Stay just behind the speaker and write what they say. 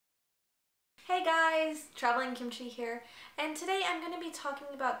Hey guys, Traveling Kimchi here, and today I'm going to be talking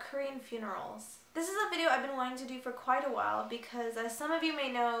about Korean funerals. This is a video I've been wanting to do for quite a while because, as some of you may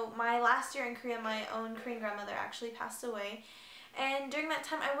know, my last year in Korea, my own Korean grandmother actually passed away, and during that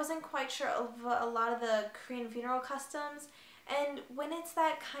time I wasn't quite sure of a lot of the Korean funeral customs, and when it's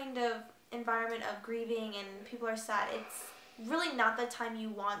that kind of environment of grieving and people are sad, it's really not the time you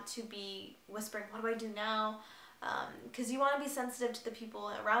want to be whispering, what do I do now? Because you want to be sensitive to the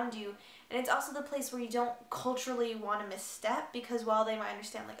people around you, and it's also the place where you don't culturally want to misstep, because while they might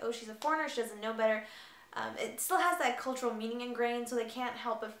understand like, oh, she's a foreigner, she doesn't know better, it still has that cultural meaning ingrained, so they can't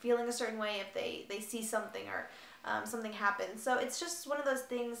help but feeling a certain way if they see something or something happen. So it's just one of those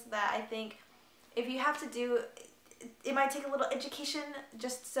things that I think if you have to do, it might take a little education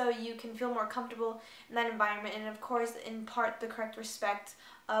just so you can feel more comfortable in that environment, and of course impart the correct respect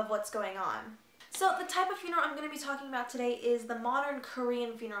of what's going on. So the type of funeral I'm going to be talking about today is the modern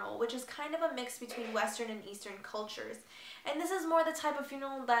Korean funeral, which is kind of a mix between Western and Eastern cultures. And this is more the type of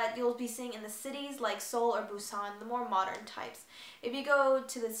funeral that you'll be seeing in the cities like Seoul or Busan, the more modern types. If you go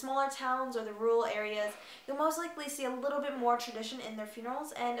to the smaller towns or the rural areas, you'll most likely see a little bit more tradition in their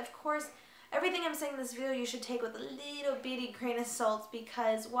funerals, and of course, everything I'm saying in this video you should take with a little bitty grain of salt,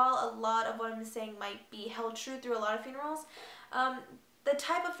 because while a lot of what I'm saying might be held true through a lot of funerals, the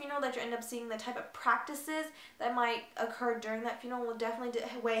type of funeral that you end up seeing, the type of practices that might occur during that funeral will definitely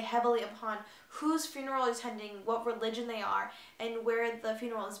weigh heavily upon whose funeral you're attending, what religion they are, and where the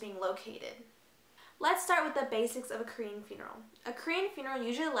funeral is being located. Let's start with the basics of a Korean funeral. A Korean funeral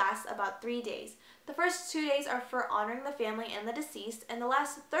usually lasts about 3 days. The first 2 days are for honoring the family and the deceased, and the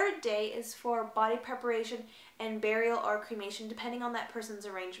last third day is for body preparation and burial or cremation, depending on that person's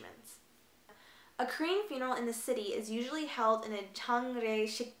arrangements. A Korean funeral in the city is usually held in a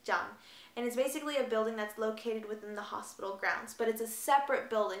장례식장, and it's basically a building that's located within the hospital grounds, but it's a separate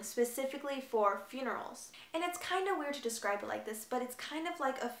building specifically for funerals. And it's kind of weird to describe it like this, but it's kind of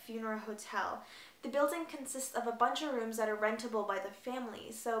like a funeral hotel. The building consists of a bunch of rooms that are rentable by the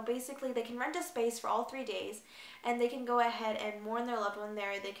family, so basically they can rent a space for all 3 days, and they can go ahead and mourn their loved one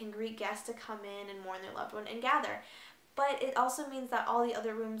there. They can greet guests to come in and mourn their loved one and gather. But it also means that all the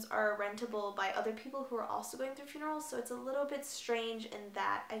other rooms are rentable by other people who are also going through funerals, so it's a little bit strange in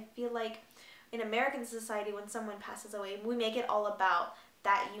that I feel like in American society when someone passes away, we make it all about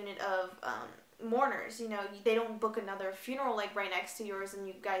that unit of mourners. You know, they don't book another funeral like right next to yours and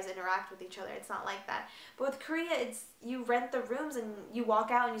you guys interact with each other. It's not like that. But with Korea, it's you rent the rooms and you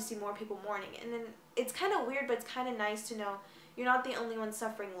walk out and you see more people mourning. And then it's kind of weird, but it's kind of nice to know you're not the only one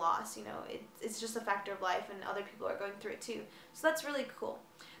suffering loss. You know, it's just a factor of life and other people are going through it too. So that's really cool.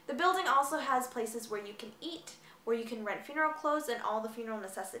 The building also has places where you can eat, where you can rent funeral clothes, and all the funeral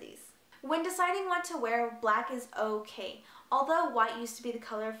necessities. When deciding what to wear, black is okay. Although white used to be the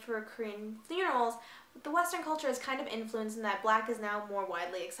color for Korean funerals, the Western culture is kind of influenced in that black is now more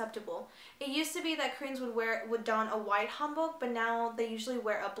widely acceptable. It used to be that Koreans would don a white hanbok, but now they usually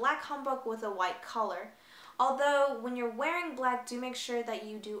wear a black hanbok with a white collar. Although when you're wearing black, do make sure that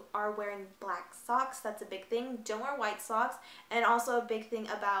you are wearing black socks. That's a big thing. Don't wear white socks. And also a big thing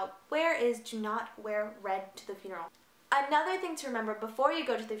about wear is do not wear red to the funeral. Another thing to remember before you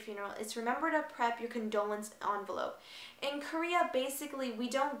go to the funeral is remember to prep your condolence envelope. In Korea, basically, we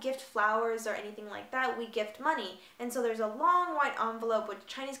don't gift flowers or anything like that, we gift money. And so there's a long white envelope with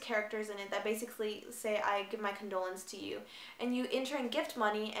Chinese characters in it that basically say, I give my condolence to you. And you enter in gift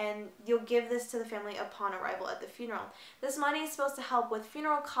money and you'll give this to the family upon arrival at the funeral. This money is supposed to help with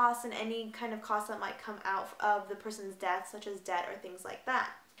funeral costs and any kind of costs that might come out of the person's death, such as debt or things like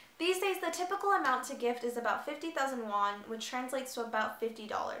that. These days, the typical amount to gift is about 50,000 won, which translates to about $50.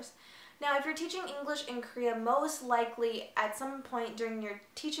 Now, if you're teaching English in Korea, most likely at some point during your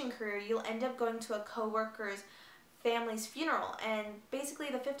teaching career, you'll end up going to a co-worker's family's funeral. And basically,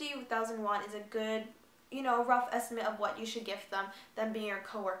 the 50,000 won is a good, rough estimate of what you should gift them being your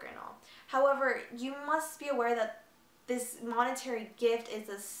co-worker and all. However, you must be aware that this monetary gift is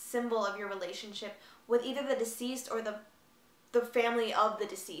a symbol of your relationship with either the deceased or the family of the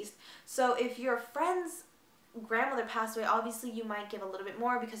deceased. So if your friend's grandmother passed away, obviously you might give a little bit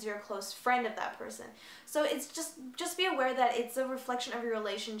more because you're a close friend of that person. So it's just be aware that it's a reflection of your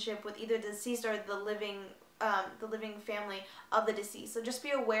relationship with either the deceased or the living family of the deceased. So just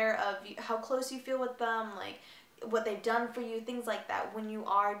be aware of how close you feel with them, like what they've done for you, things like that when you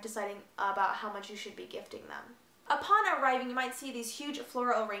are deciding about how much you should be gifting them. Upon arriving, you might see these huge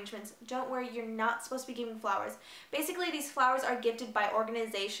floral arrangements. Don't worry, you're not supposed to be giving flowers. Basically, these flowers are gifted by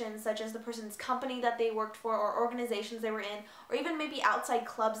organizations such as the person's company that they worked for, or organizations they were in, or even maybe outside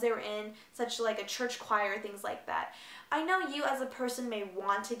clubs they were in, such like a church choir, things like that. I know you as a person may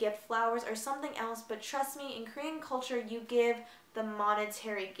want to give flowers or something else, but trust me, in Korean culture, you give the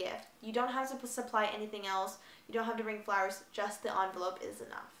monetary gift. You don't have to supply anything else. You don't have to bring flowers, just the envelope is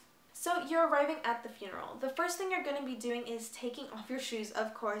enough. So you're arriving at the funeral. The first thing you're going to be doing is taking off your shoes,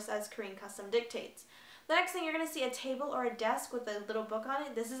 of course, as Korean custom dictates. The next thing, you're going to see a table or a desk with a little book on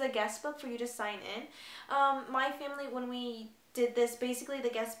it. This is a guest book for you to sign in. My family, when we did this, basically the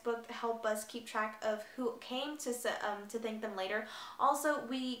guest book helped us keep track of who came to thank them later. Also,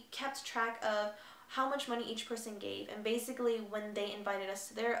 we kept track of how much money each person gave, and basically when they invited us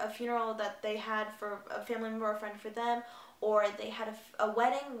to a funeral that they had for a family member or friend for them, or they had a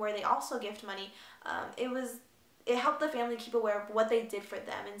wedding where they also gift money, it helped the family keep aware of what they did for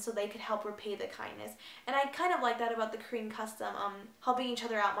them, and so they could help repay the kindness. And I kind of like that about the Korean custom, helping each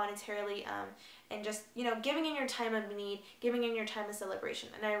other out monetarily, and just, giving in your time of need, giving in your time of celebration,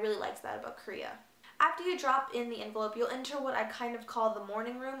 and I really liked that about Korea. After you drop in the envelope, you'll enter what I kind of call the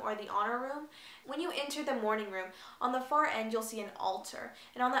mourning room or the honor room. When you enter the mourning room, on the far end you'll see an altar,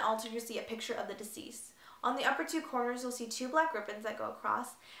 and on that altar you'll see a picture of the deceased. On the upper two corners you'll see two black ribbons that go across,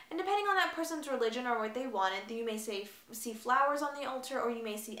 and depending on that person's religion or what they wanted, you may see flowers on the altar, or you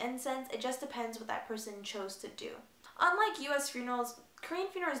may see incense. It just depends what that person chose to do. Unlike US funerals, Korean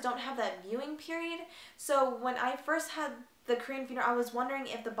funerals don't have that viewing period, so when I first had the Korean funeral, I was wondering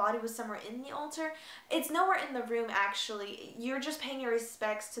if the body was somewhere in the altar. It's nowhere in the room, actually. You're just paying your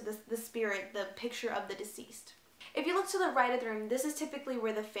respects to the spirit, the picture of the deceased. If you look to the right of the room, this is typically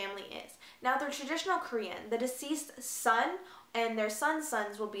where the family is. Now, the traditional Korean, the deceased son and their son's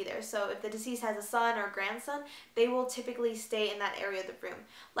sons will be there. So if the deceased has a son or a grandson, they will typically stay in that area of the room.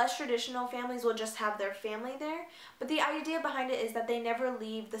 Less traditional families will just have their family there, but the idea behind it is that they never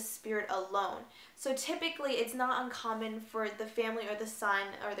leave the spirit alone. So typically it's not uncommon for the family or the son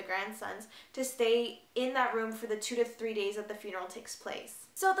or the grandsons to stay in that room for the 2 to 3 days that the funeral takes place.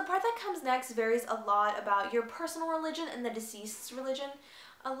 So the part that comes next varies a lot about your personal religion and the deceased's religion.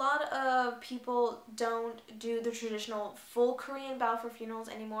 A lot of people don't do the traditional full Korean bow for funerals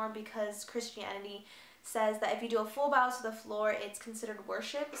anymore because Christianity says that if you do a full bow to the floor, it's considered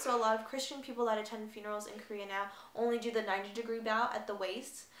worship. So a lot of Christian people that attend funerals in Korea now only do the 90-degree bow at the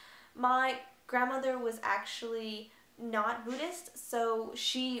waist. My grandmother was actually not Buddhist, so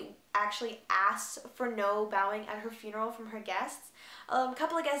she actually asked for no bowing at her funeral from her guests. A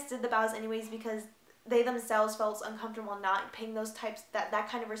couple of guests did the bows anyways because they themselves felt uncomfortable not paying that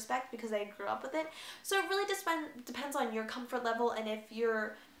kind of respect because they grew up with it. So it really depends on your comfort level, and if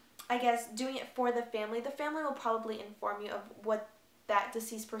you're, I guess, doing it for the family will probably inform you of what that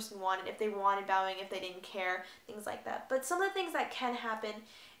deceased person wanted, if they wanted bowing, if they didn't care, things like that. But some of the things that can happen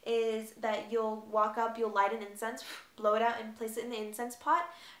is that you'll walk up, you'll light an incense, blow it out and place it in the incense pot,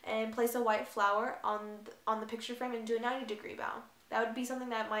 and place a white flower on the picture frame and do a 90-degree bow. That would be something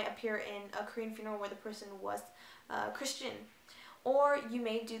that might appear in a Korean funeral where the person was Christian. Or you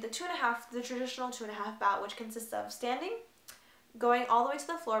may do the traditional 2.5 bow, which consists of standing, going all the way to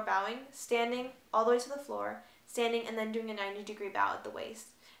the floor, bowing, standing all the way to the floor, standing, and then doing a 90-degree bow at the waist.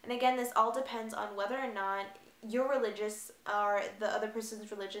 And again, this all depends on whether or not your religious or the other person's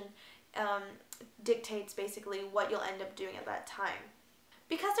religion dictates basically what you'll end up doing at that time.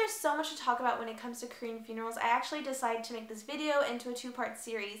 Because there's so much to talk about when it comes to Korean funerals, I actually decided to make this video into a 2-part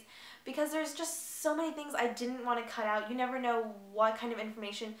series because there's just so many things I didn't want to cut out. You never know what kind of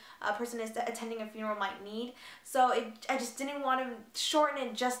information a person is attending a funeral might need. So I just didn't want to shorten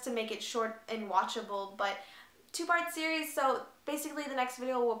it just to make it short and watchable, but 2-part series. So basically the next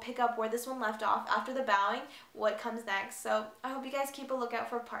video will pick up where this one left off after the bowing, what comes next. So I hope you guys keep a lookout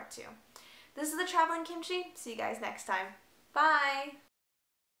for part 2. This is the Traveling Kimchi. See you guys next time. Bye!